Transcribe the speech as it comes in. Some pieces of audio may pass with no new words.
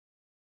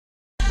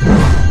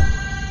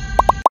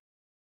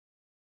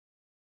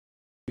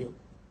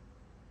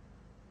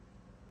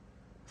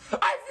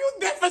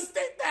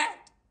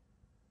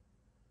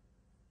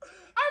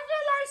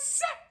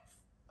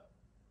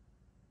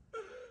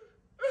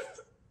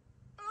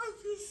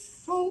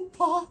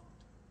God.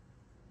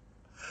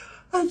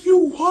 I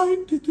feel, why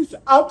did this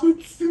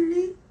happen to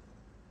me?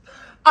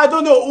 I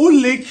don't know who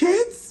leaked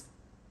it.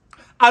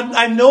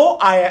 I know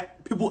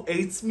people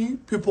hate me,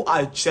 people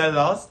are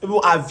jealous,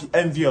 people are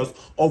envious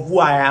of who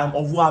I am,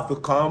 of who I've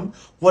become,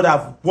 what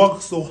I've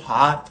worked so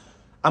hard.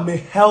 I'm a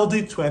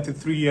healthy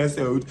 23 years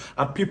old,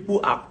 and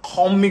people are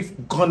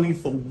coming, gunning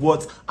for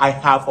what I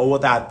have or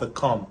what I have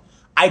become.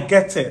 I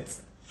get it.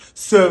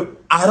 So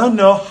I don't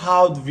know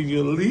how the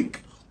video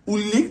leaked, who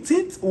leaked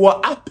it,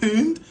 what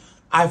happened.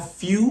 I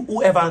feel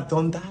whoever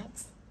done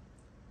that,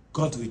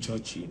 God will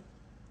judge you.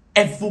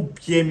 Every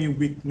bear me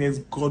weakness,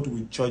 God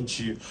will judge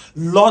you.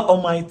 Lord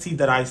Almighty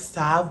that I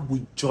serve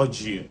will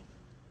judge you.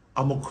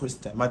 I'm a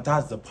Christian. My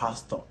dad's the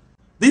pastor.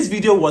 This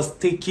video was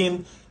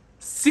taken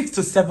 6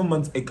 to 7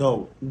 months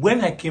ago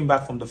when I came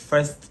back from the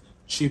first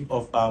trip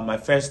of my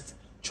first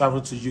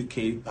travel to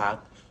UK back.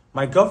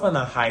 My girlfriend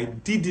and I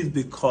did it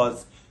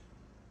because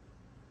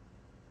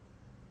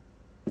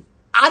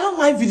I don't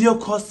like video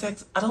call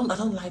sex. I don't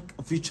like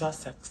virtual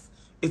sex.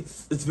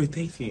 It's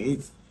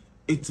irritating.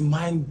 It's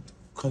mind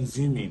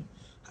consuming.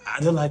 I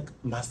don't like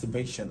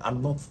masturbation.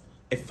 I'm not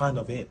a fan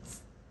of it.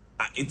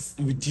 It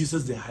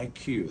reduces the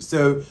IQ.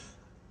 So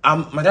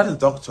my dad is a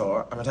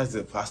doctor and my dad is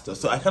a pastor,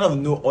 so I kind of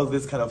know all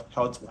these kind of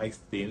health-wise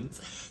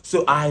things.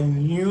 So I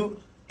knew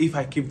if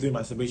I keep doing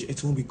masturbation,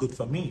 it won't be good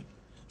for me.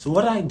 So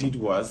what I did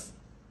was,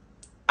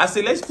 I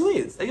said, let's do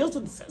it. I just do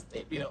the first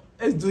step,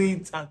 let's do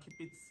it and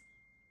keep it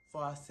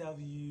for ourselves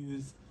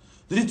use.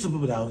 The only two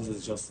people that owns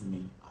is just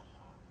me.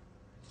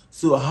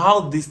 So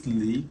how this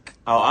leak,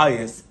 how I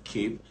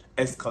escape,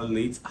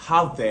 escalates,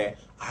 how there,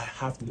 I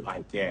have no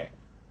idea.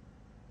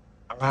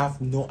 I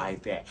have no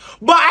idea.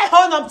 But I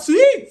hold up to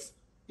it.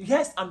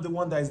 Yes, I'm the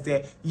one that is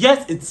there.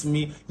 Yes, it's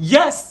me.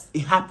 Yes, it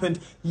happened.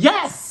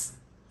 Yes.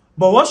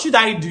 But what should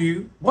I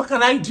do? What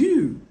can I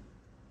do?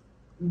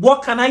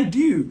 What can I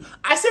do?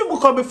 I see people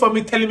coming for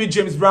me telling me,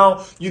 James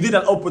Brown, you did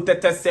an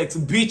unprotected sex.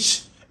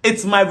 Bitch,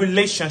 it's my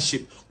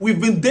relationship. We've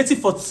been dating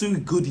for 2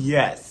 good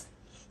years.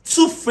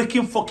 2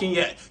 freaking fucking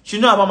years. You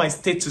know about my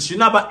status. You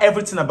know about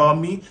everything about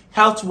me.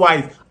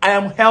 Health-wise, I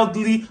am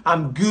healthy,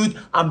 I'm good,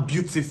 I'm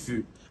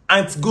beautiful.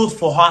 And it's good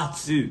for her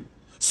too.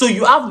 So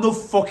you have no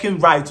fucking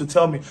right to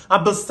tell me.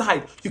 And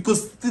besides, you could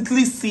still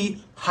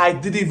see I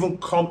didn't even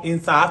come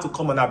inside. I have to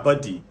come on her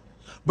body.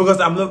 Because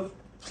I'm not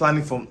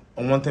planning for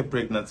unwanted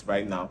pregnancy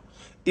right now.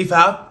 If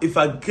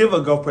I give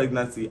a girl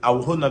pregnancy, I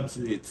will hold up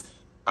to it.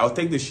 I'll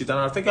take the shit and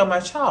I'll take care of my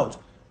child.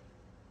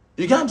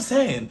 You get what I'm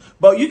saying?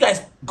 But you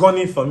guys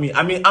gunning for me.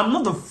 I mean, I'm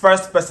not the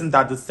first person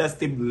that the sex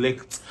tape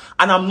leaked.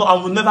 And I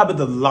will never be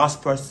the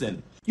last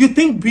person. You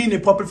think being a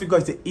public figure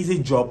is an easy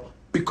job?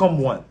 Become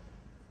one.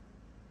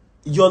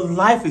 Your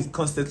life is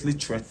constantly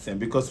threatened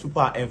because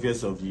people are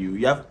envious of you.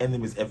 You have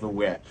enemies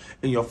everywhere.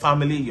 In your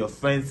family, your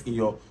friends, in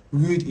your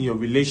root, in your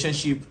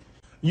relationship.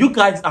 You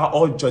guys are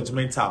all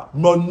judgmental.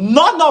 But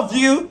none of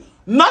you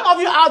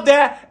out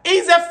there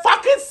is a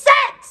fucking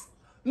set.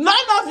 None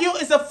of you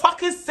is a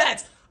fucking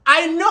set.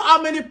 I know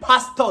how many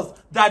pastors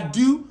that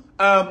do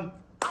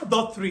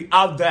adultery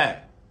out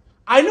there.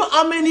 I know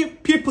how many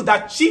people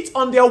that cheat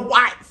on their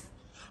wife.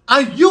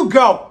 And you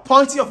girl,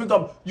 pointing your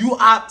finger, you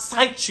are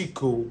side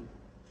chico.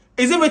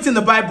 Is it written in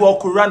the Bible or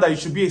Quran that you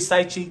should be a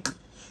side chick?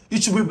 You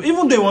should be,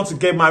 even though you want to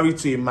get married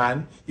to a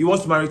man, you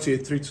want to marry to a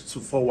 3 to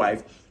 4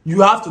 wife,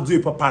 you have to do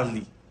it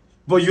properly.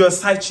 But you're a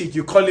side chick,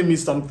 you're calling me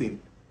something.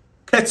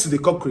 Cat to the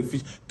cockroach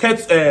fish.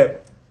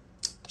 Cat,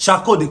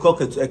 charcoal the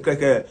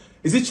cockroach.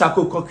 Is it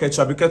charcoal called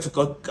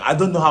ketchup? I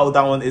don't know how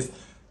that one is.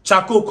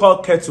 Charcoal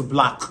called ketchup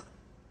black.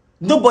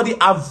 Nobody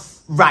have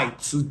right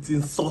to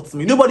insult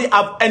me. Nobody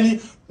have any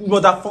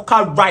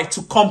motherfucker right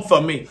to come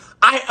for me.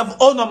 I have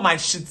honored my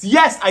shit.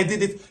 Yes, I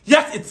did it.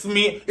 Yes, it's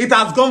me. It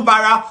has gone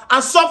viral.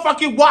 And so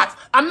fucking what?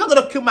 I'm not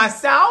gonna kill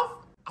myself.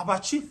 I've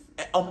achieved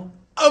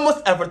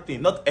almost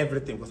everything. Not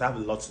everything, because I have a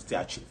lot to still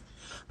achieve.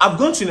 I've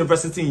gone to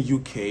university in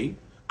UK.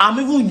 I'm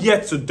even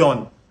yet to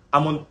done.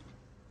 I'm on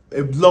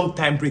a long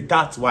time break.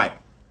 That's why.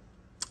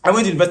 I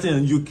went to university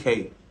in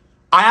UK.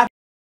 I have